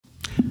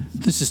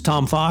This is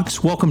Tom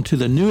Fox. Welcome to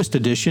the newest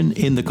edition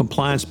in the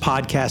Compliance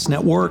Podcast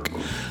Network,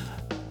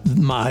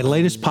 my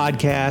latest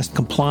podcast,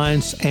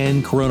 Compliance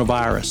and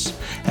Coronavirus.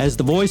 As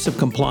the voice of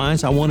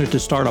compliance, I wanted to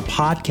start a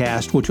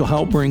podcast which will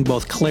help bring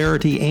both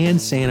clarity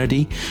and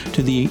sanity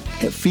to the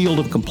field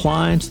of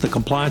compliance, the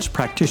compliance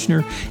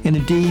practitioner, and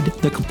indeed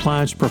the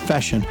compliance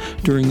profession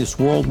during this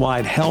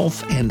worldwide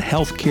health and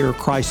healthcare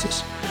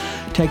crisis.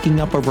 Taking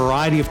up a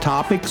variety of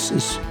topics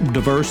as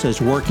diverse as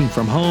working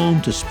from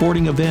home to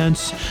sporting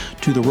events,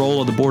 to the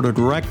role of the board of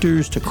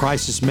directors, to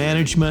crisis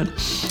management,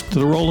 to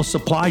the role of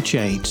supply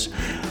chains.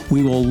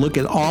 We will look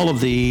at all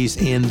of these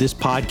in this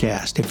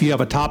podcast. If you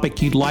have a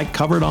topic you'd like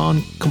covered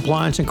on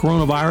compliance and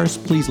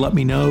coronavirus, please let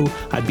me know.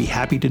 I'd be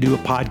happy to do a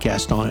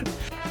podcast on it.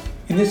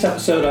 In this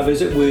episode, I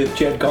visit with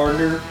Jed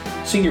Gardner,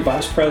 Senior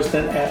Vice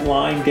President at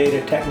Line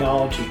Data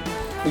Technology.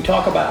 We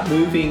talk about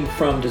moving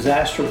from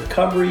disaster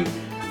recovery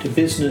to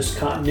business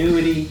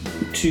continuity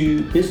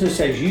to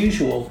business as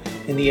usual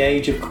in the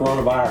age of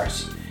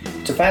coronavirus.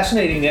 It's a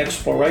fascinating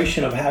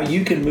exploration of how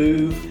you can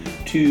move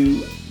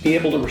to be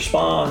able to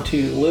respond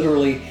to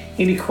literally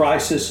any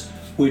crisis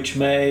which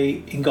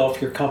may engulf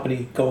your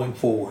company going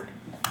forward.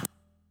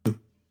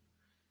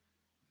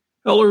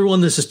 Hello,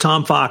 everyone. This is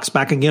Tom Fox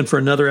back again for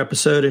another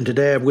episode, and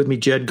today I have with me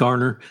Jed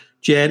Gardner.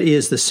 Jed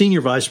is the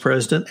Senior Vice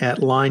President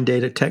at Line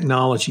Data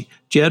Technology.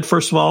 Jed,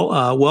 first of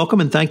all, welcome,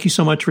 and thank you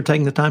so much for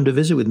taking the time to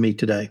visit with me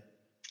today.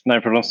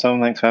 No problem, Tom.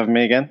 Thanks for having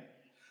me again.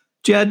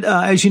 Jed,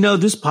 as you know,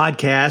 this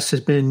podcast has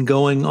been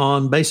going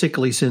on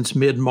basically since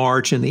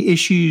mid-March, and the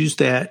issues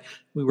that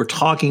we were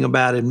talking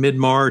about in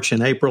mid-March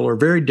and April are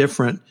very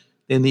different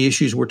than the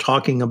issues we're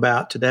talking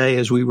about today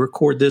as we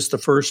record this the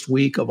first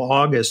week of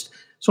August.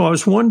 So I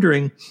was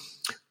wondering,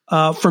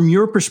 from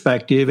your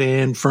perspective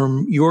and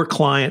from your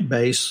client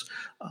base,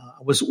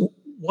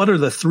 what are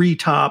the three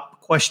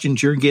top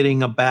questions you're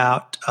getting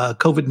about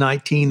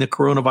COVID-19, the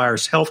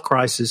coronavirus health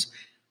crisis,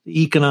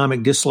 the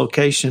economic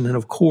dislocation, and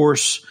of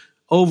course,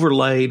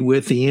 overlaid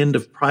with the end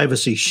of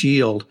Privacy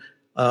Shield?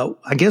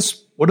 I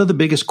guess, what are the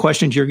biggest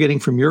questions you're getting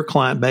from your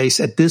client base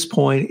at this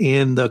point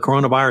in the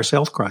coronavirus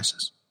health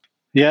crisis?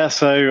 Yeah,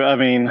 so, I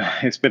mean,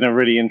 it's been a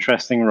really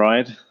interesting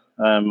ride.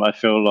 I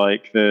feel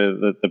like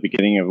the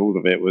beginning of all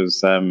of it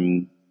was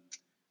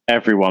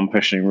everyone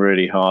pushing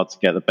really hard to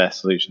get the best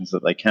solutions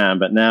that they can.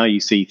 But now you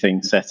see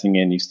things setting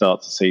in, you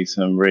start to see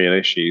some real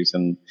issues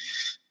and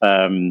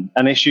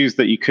issues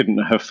that you couldn't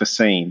have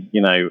foreseen.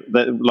 You know,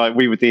 like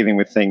we were dealing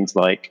with things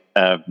like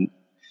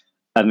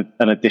an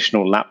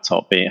additional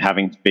laptop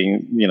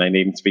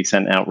needing to be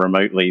sent out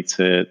remotely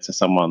to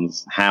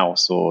someone's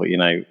house, or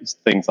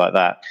things like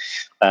that.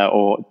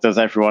 Or does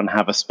everyone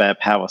have a spare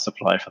power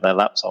supply for their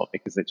laptop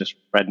because it just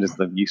renders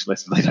them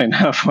useless if they don't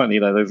have one?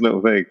 Those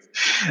little things.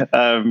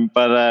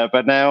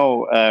 But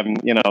now,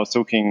 I was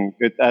talking.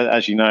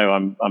 As you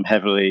know, I'm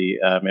heavily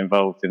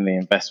involved in the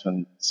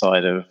investment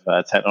side of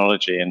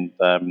technology, and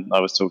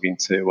I was talking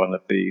to one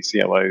of the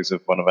COOs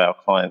of one of our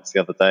clients the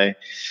other day.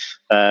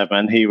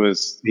 And he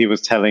was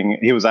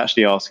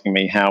actually asking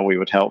me how we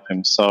would help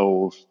him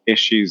solve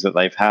issues that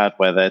they've had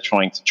where they're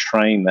trying to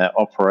train their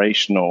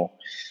operational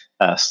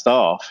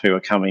staff who are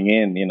coming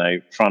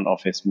in, front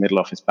office, middle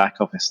office, back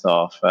office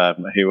staff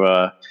who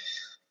are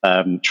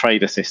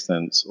trade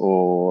assistants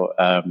or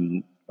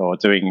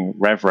doing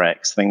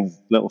RevRecs,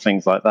 little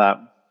things like that.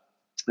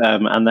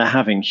 And they're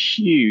having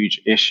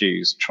huge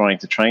issues trying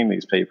to train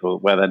these people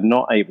where they're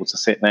not able to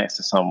sit next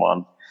to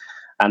someone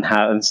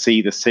and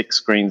see the 6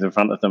 screens in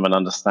front of them and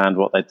understand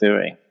what they're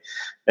doing.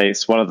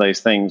 It's one of those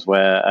things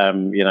where, I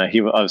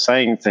was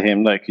saying to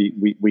him, look,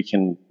 we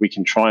can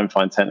try and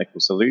find technical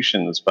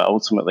solutions, but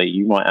ultimately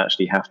you might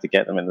actually have to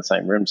get them in the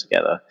same room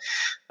together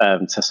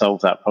to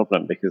solve that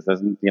problem, because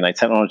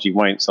technology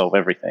won't solve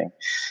everything.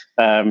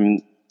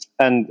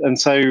 And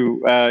so,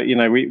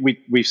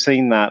 we've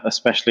seen that,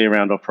 especially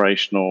around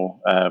operational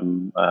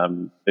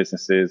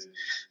businesses.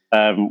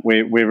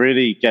 We're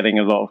really getting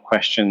a lot of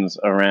questions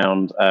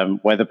around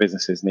whether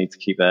businesses need to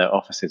keep their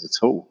offices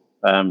at all.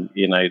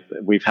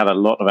 We've had a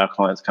lot of our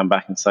clients come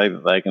back and say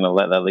that they're going to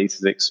let their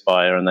leases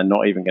expire and they're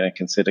not even going to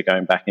consider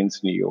going back into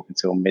New York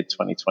until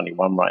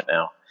mid-2021 right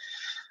now.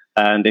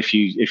 And if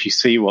you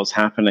see what's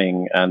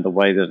happening and the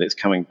way that it's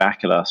coming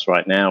back at us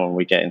right now, when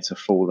we get into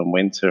fall and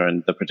winter,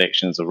 and the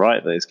predictions are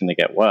right that it's going to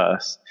get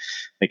worse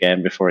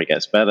again before it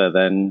gets better,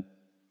 then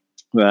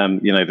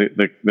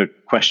the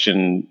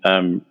question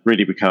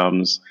really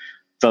becomes,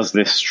 does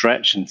this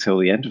stretch until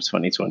the end of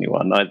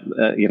 2021?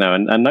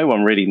 And no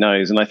one really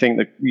knows. And I think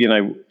that,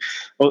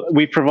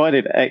 we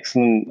provided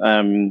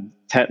excellent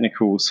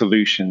technical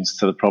solutions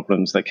to the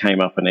problems that came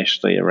up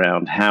initially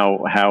around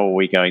how are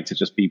we going to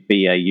just be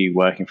BAU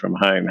working from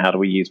home? How do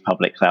we use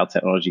public cloud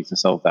technology to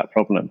solve that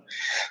problem?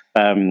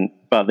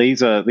 But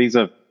these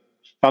are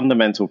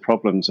fundamental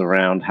problems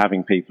around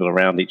having people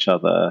around each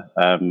other,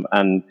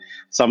 and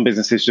some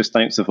businesses just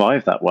don't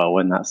survive that well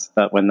when that's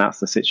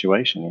the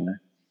situation.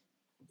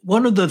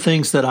 One of the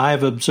things that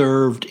I've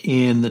observed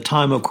in the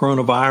time of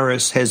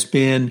coronavirus has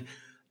been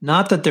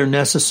not that they're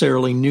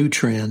necessarily new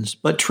trends,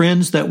 but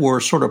trends that were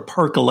sort of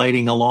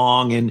percolating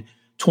along in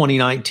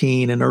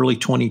 2019 and early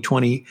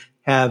 2020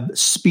 have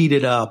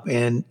speeded up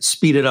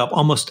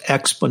almost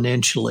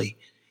exponentially.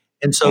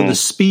 And so the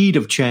speed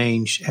of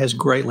change has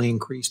greatly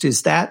increased.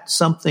 Is that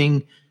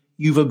something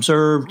you've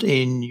observed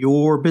in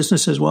your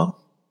business as well?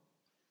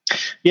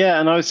 Yeah,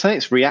 and I would say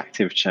it's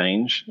reactive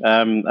change,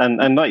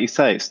 and like you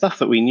say, it's stuff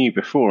that we knew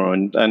before,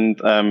 and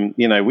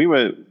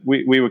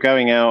we were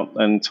going out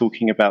and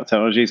talking about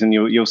technologies, and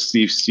you've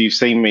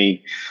seen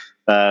me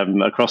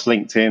across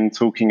LinkedIn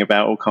talking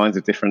about all kinds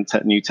of different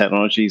new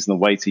technologies and the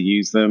way to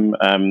use them,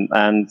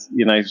 and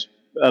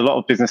a lot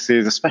of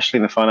businesses, especially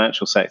in the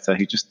financial sector,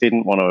 who just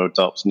didn't want to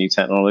adopt new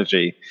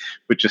technology,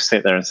 would just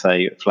sit there and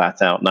say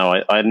flat out,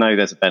 "No, I know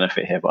there's a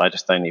benefit here, but I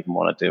just don't even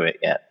want to do it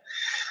yet."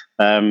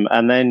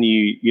 And then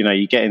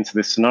you get into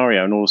this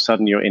scenario, and all of a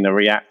sudden you're in a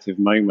reactive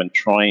moment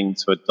trying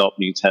to adopt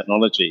new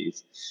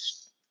technologies.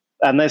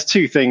 And there's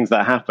two things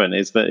that happen: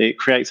 is that it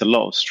creates a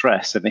lot of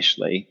stress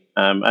initially,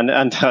 and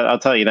I'll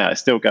tell you now,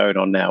 it's still going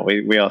on now.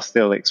 We are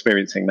still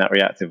experiencing that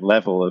reactive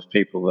level of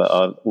people that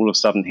are all of a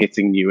sudden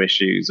hitting new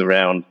issues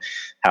around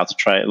how to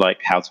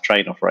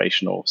train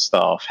operational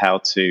staff, how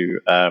to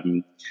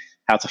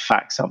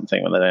fact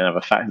something when they don't have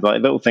a fact,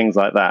 like little things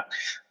like that.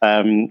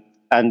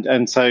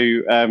 And so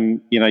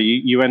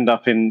you end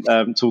up in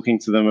talking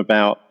to them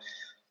about,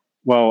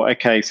 well,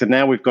 okay, so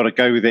now we've got to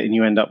go with it, and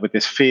you end up with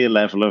this fear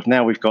level of,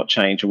 now we've got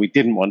change, and we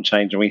didn't want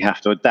change, and we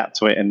have to adapt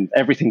to it, and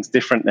everything's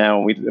different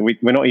now. We're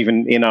not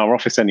even in our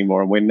office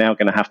anymore, and we're now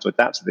going to have to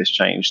adapt to this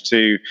change,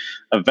 to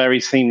a very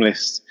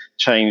seamless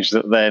change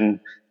that then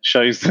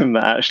shows them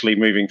that actually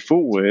moving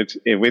forward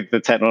with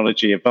the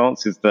technology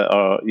advances that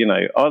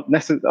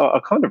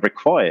are kind of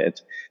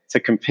required to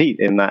compete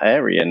in that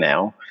area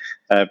now,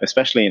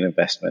 especially in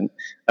investment,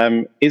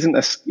 isn't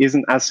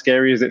as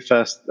scary as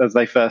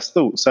they first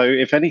thought. So,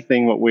 if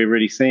anything, what we're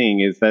really seeing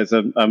is there's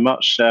a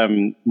much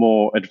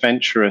more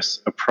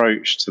adventurous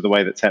approach to the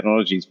way that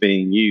technology is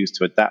being used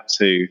to adapt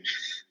to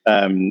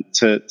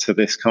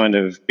this kind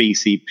of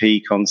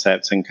BCP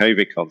concept and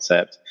COVID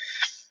concept,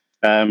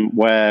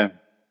 where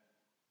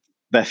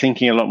they're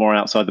thinking a lot more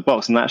outside the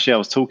box. And actually, I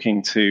was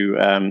talking to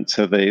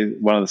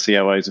one of the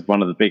COOs of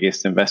one of the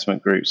biggest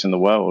investment groups in the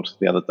world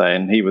the other day,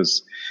 and he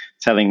was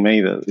telling me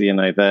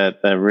that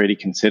they're really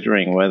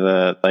considering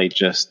whether they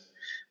just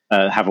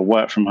have a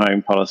work from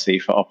home policy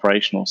for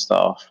operational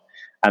staff,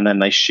 and then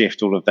they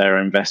shift all of their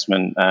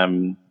investment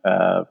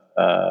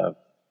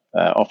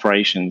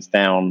operations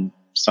down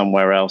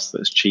somewhere else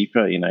that's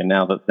cheaper.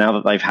 Now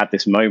that they've had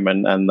this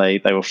moment and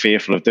they were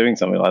fearful of doing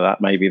something like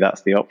that, maybe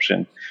that's the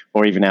option,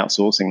 or even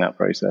outsourcing that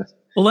process.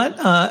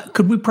 Well,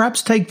 could we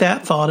perhaps take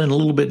that thought in a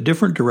little bit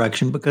different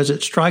direction? Because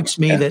it strikes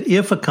me that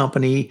if a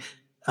company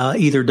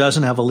either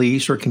doesn't have a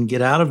lease or can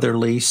get out of their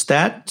lease,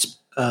 that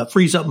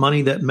frees up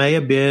money that may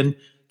have been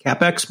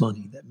CapEx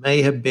money, that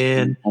may have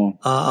been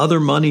other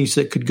monies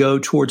that could go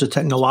towards a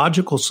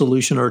technological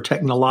solution or a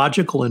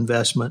technological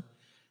investment.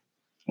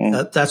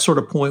 That's sort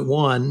of point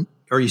one.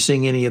 Are you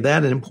seeing any of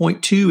that? And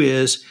point two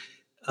is,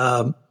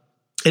 in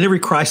every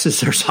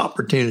crisis, there's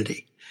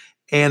opportunity.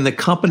 And the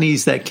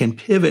companies that can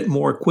pivot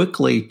more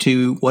quickly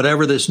to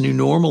whatever this new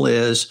normal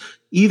is,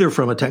 either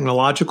from a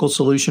technological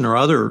solution or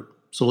other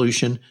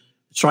solution,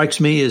 strikes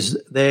me as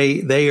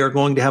they are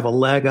going to have a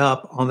leg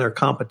up on their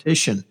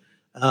competition.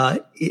 Are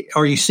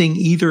you seeing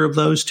either of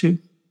those two?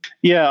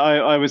 Yeah,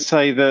 I would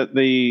say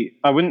that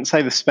I wouldn't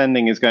say the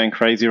spending is going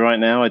crazy right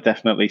now. I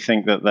definitely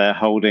think that they're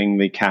holding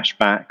the cash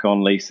back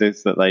on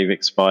leases that they've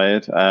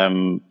expired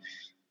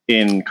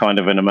in kind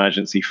of an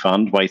emergency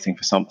fund, waiting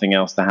for something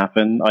else to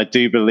happen. I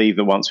do believe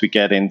that once we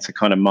get into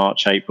kind of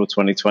March, April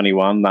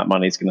 2021, that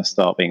money is going to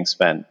start being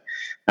spent.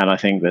 And I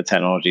think that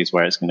technology is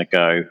where it's going to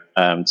go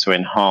to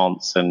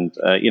enhance, and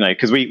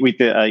because we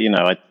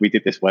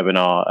did this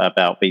webinar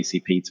about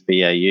BCP to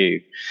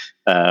BAU,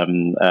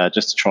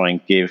 just to try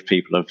and give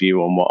people a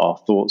view on what our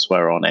thoughts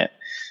were on it.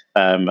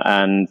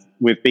 And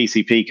with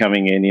BCP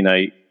coming in,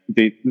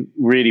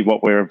 really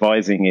what we're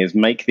advising is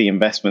make the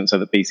investment so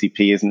that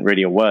BCP isn't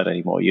really a word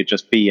anymore. You're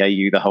just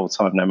BAU the whole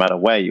time, no matter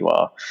where you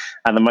are.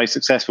 And the most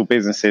successful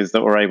businesses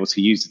that were able to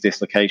use the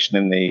dislocation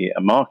in the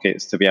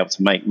markets to be able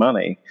to make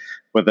money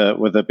were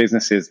the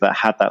businesses that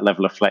had that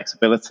level of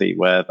flexibility,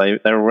 where they're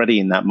already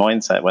in that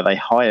mindset where they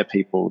hire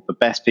people, the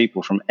best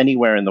people from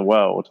anywhere in the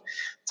world,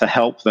 to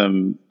help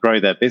them grow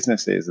their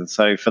businesses. And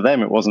so for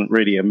them, it wasn't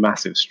really a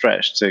massive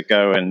stretch to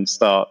go and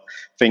start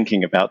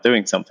thinking about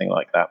doing something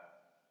like that.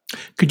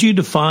 Could you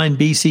define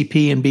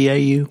BCP and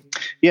BAU?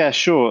 Yeah,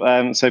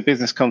 sure. So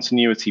business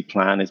continuity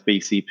plan is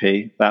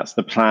BCP. That's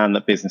the plan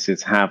that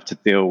businesses have to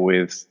deal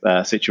with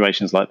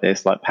situations like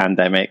this, like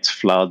pandemics,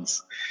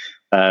 floods,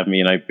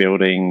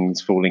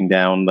 buildings falling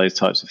down, those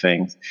types of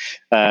things.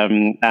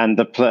 And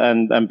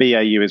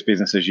BAU is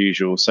business as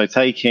usual. So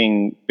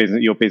taking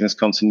your business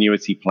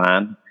continuity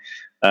plan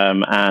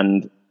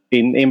and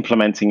in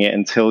implementing it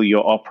until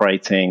you're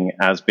operating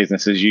as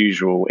business as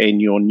usual in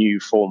your new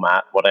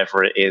format,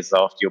 whatever it is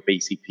after your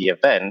BCP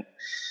event,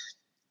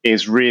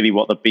 is really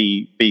what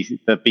the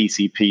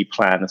BCP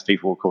plan, as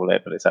people will call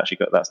it, but it's actually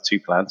that's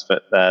two plans,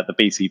 but the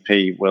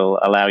BCP will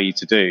allow you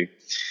to do.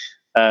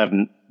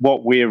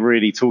 What we're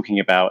really talking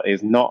about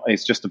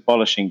is just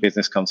abolishing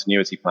business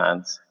continuity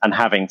plans and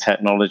having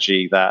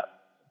technology that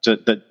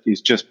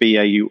is just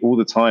BAU all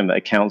the time, that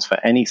accounts for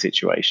any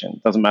situation.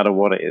 Doesn't matter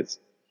what it is.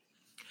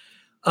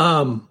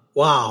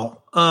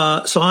 Wow.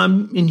 So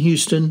I'm in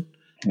Houston.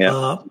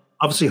 Yeah.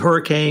 Obviously,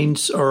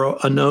 hurricanes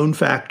are a known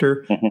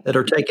factor that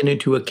are taken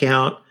into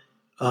account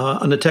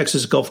on the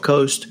Texas Gulf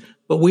Coast,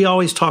 but we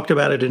always talked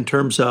about it in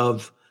terms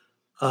of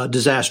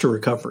disaster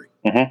recovery.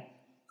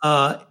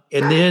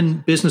 And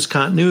then business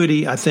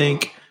continuity, I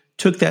think,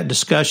 took that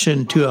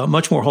discussion to a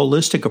much more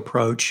holistic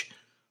approach.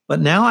 But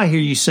now I hear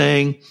you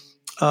saying,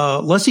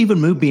 let's even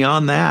move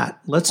beyond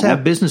that. Let's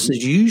have business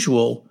as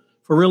usual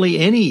for really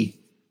any,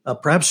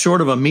 perhaps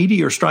short of a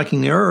meteor striking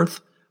the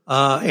earth.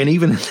 And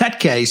even in that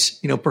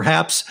case,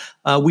 perhaps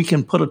we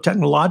can put a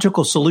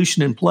technological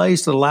solution in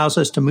place that allows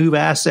us to move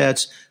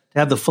assets to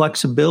have the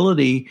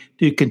flexibility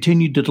to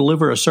continue to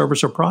deliver a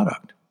service or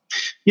product.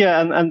 Yeah,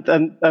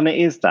 and it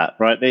is that,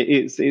 right?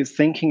 It's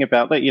thinking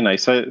about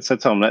that, So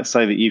Tom, let's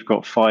say that you've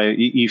got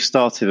you've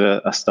started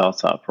a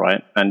startup,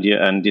 right? And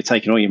you're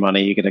taking all your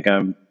money, you're going to go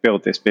and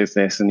build this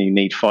business, and you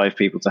need 5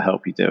 people to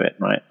help you do it,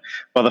 right?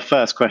 Well, the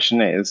first question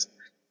is,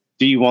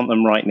 do you want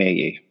them right near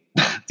you?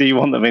 Do you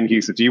want them in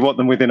Houston? Do you want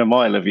them within a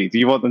mile of you? Do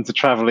you want them to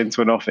travel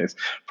into an office?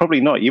 Probably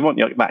not. You want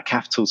that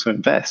capital to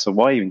invest. So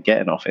why even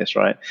get an office,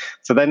 right?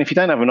 So then if you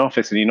don't have an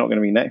office and you're not going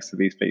to be next to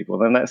these people,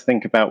 then let's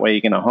think about where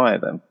you're going to hire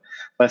them.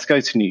 Let's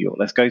go to New York.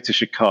 Let's go to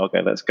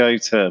Chicago. Let's go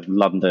to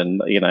London,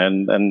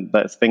 and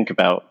let's think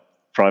about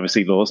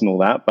privacy laws and all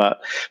that.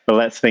 But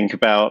let's think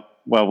about,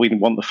 well, we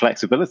want the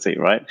flexibility,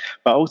 right?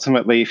 But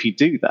ultimately, if you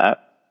do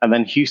that, and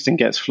then Houston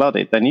gets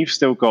flooded, then you've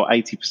still got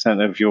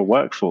 80% of your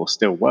workforce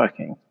still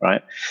working,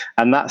 right?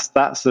 And that's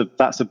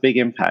a big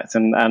impact.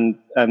 And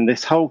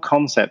this whole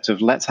concept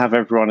of let's have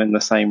everyone in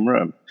the same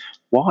room.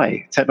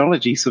 Why?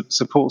 Technology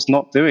supports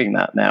not doing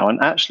that now.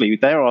 And actually,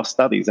 there are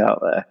studies out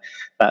there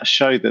that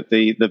show that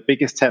the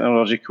biggest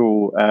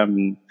technological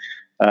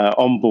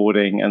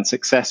onboarding and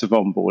success of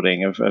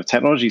onboarding of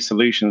technology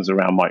solutions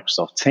around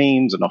Microsoft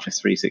Teams and Office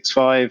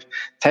 365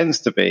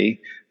 tends to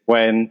be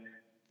when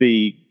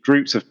the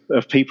groups of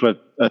people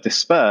are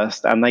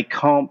dispersed and they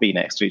can't be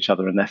next to each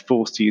other and they're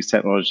forced to use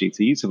technology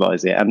to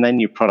utilize it, and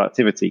then your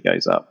productivity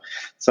goes up.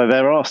 So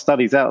there are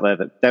studies out there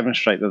that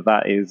demonstrate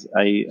that is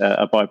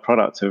a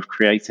byproduct of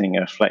creating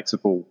a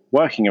flexible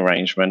working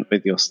arrangement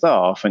with your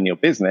staff and your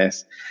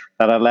business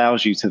that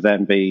allows you to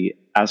then be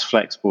as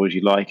flexible as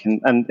you like.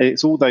 And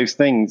it's all those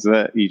things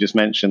that you just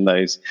mentioned,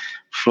 those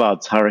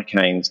floods,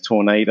 hurricanes,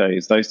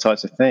 tornadoes, those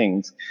types of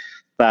things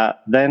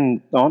that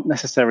then aren't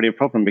necessarily a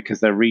problem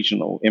because they're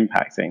regional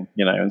impacting,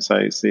 and so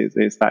it's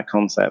that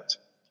concept.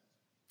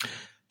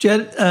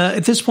 Jed,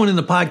 at this point in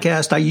the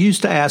podcast, I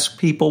used to ask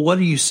people, what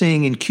are you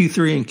seeing in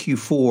Q3 and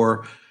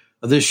Q4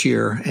 of this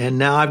year? And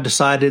now I've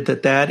decided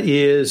that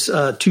is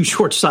too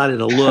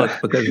short-sighted a look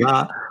because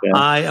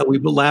we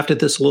laughed at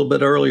this a little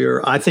bit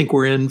earlier. I think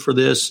we're in for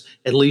this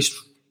at least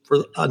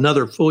for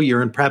another full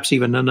year and perhaps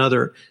even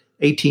another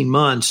 18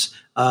 months.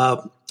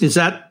 Is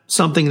that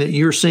something that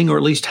you're seeing or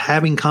at least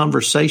having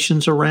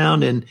conversations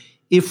around? And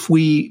if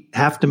we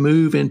have to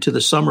move into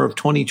the summer of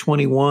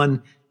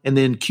 2021 and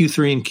then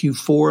Q3 and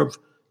Q4 of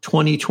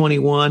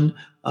 2021,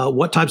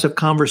 what types of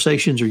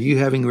conversations are you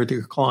having with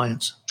your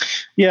clients?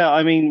 Yeah,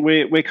 I mean,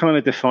 we're kind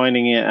of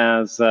defining it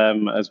as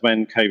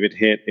when COVID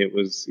hit, it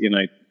was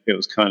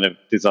kind of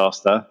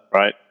disaster,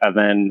 right? And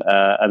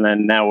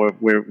then now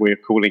we're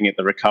calling it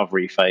the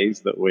recovery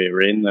phase that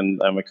we're in,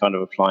 and we're kind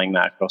of applying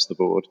that across the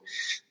board.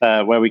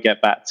 Where we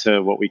get back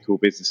to what we call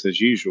business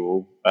as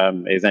usual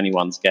is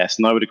anyone's guess,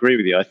 and I would agree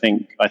with you. I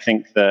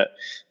think that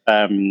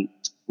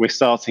we're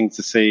starting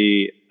to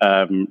see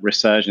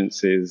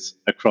resurgences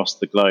across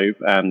the globe,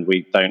 and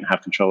we don't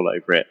have control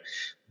over it.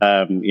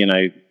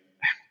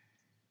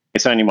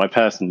 It's only my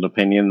personal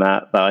opinion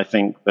that I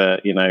think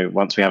that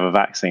once we have a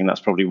vaccine, that's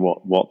probably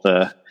what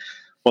the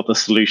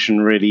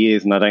solution really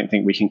is, and I don't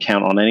think we can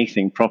count on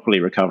anything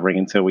properly recovering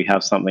until we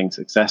have something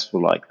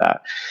successful like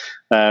that.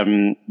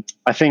 I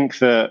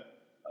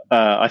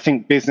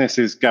think business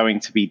is going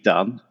to be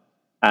done,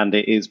 and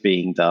it is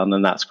being done,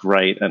 and that's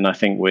great. And I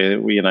think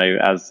we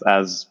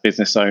as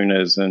business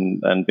owners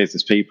and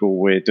business people,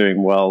 we're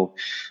doing well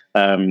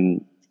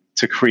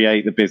to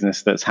create the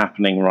business that's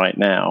happening right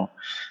now.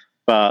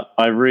 But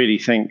I really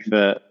think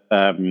that,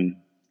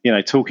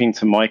 talking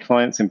to my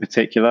clients in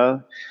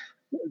particular,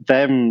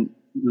 them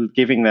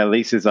giving their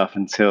leases up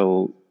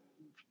until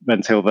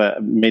the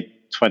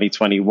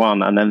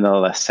mid-2021, and then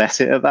they'll assess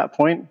it at that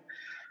point,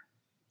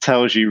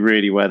 tells you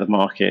really where the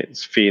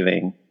market's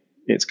feeling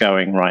it's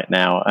going right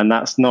now. And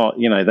that's not,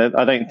 I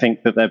don't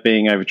think that they're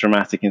being over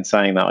dramatic in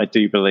saying that. I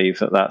do believe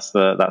that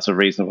that's a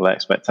reasonable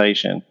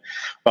expectation.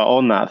 But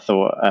on that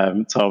thought,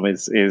 Tom,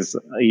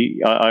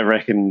 I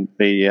reckon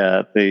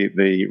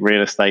the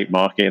real estate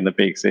market in the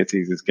big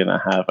cities is going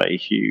to have a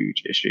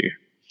huge issue.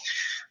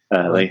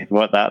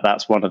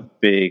 That's one of the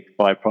big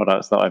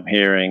byproducts that I'm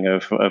hearing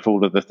of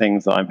all of the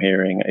things that I'm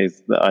hearing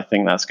is that I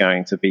think that's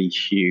going to be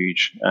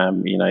huge.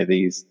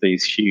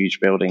 These huge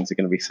buildings are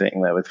going to be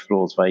sitting there with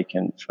floors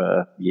vacant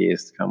for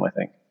years to come, I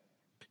think.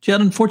 Jed,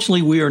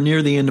 unfortunately, we are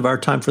near the end of our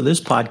time for this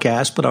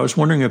podcast, but I was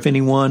wondering if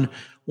anyone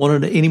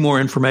wanted any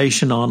more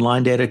information on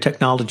Line Data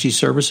Technology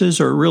Services,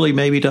 or really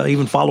maybe to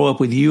even follow up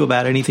with you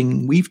about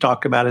anything we've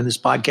talked about in this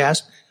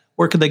podcast.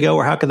 Where could they go,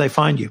 or how could they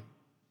find you?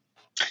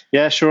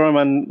 Yeah, sure. I'm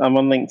on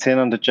LinkedIn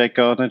under Jed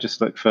Gardner.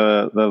 Just look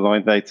for the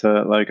Line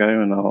Data logo,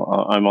 and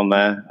I'm on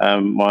there.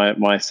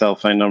 My cell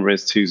phone number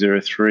is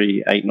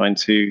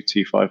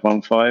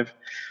 203-892-2515.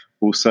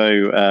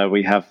 Also,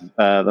 we have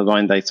the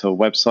Line Data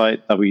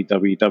website,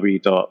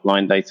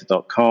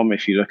 www.linedata.com.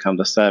 If you look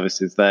under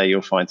services there,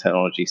 you'll find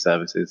technology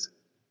services.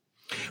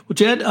 Well,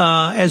 Jed,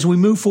 as we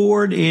move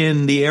forward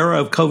in the era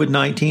of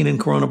COVID-19 and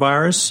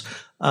coronavirus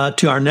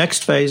to our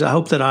next phase, I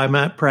hope that I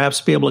might perhaps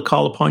be able to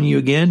call upon you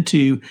again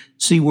to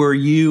see where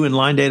you and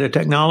Line Data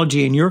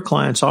Technology and your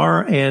clients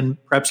are,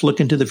 and perhaps look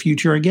into the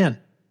future again.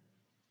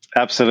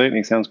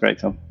 Absolutely. Sounds great,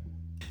 Tom.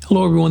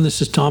 Hello, everyone.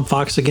 This is Tom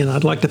Fox again.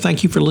 I'd like to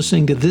thank you for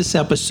listening to this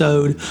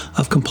episode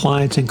of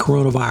Compliance and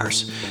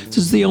Coronavirus. This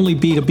is the only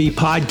B2B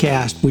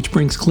podcast which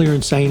brings clear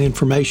and sane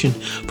information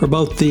for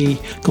both the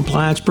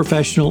compliance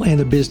professional and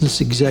the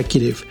business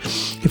executive.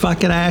 If I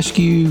could ask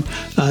you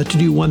to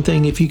do one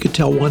thing, if you could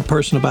tell one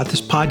person about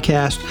this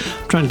podcast,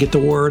 I'm trying to get the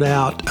word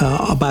out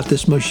about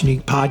this most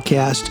unique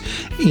podcast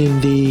in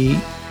the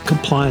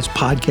Compliance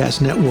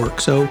Podcast Network.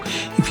 So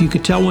if you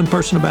could tell one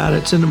person about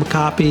it, send them a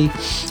copy,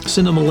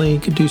 send them a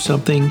link, do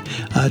something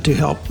to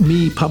help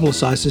me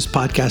publicize this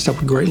podcast, I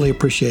would greatly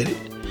appreciate it.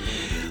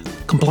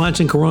 Compliance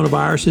and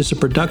Coronavirus is a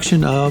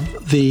production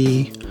of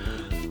the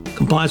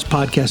Compliance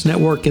Podcast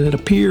Network, and it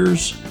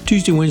appears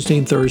Tuesday, Wednesday,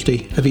 and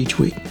Thursday of each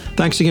week.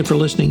 Thanks again for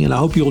listening, and I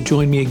hope you'll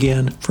join me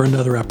again for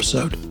another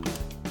episode.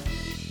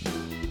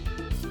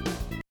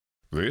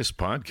 This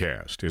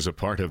podcast is a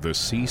part of the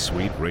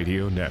C-Suite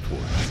Radio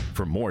Network.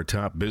 For more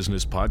top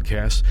business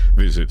podcasts,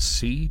 visit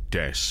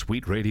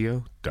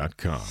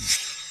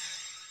c-suiteradio.com.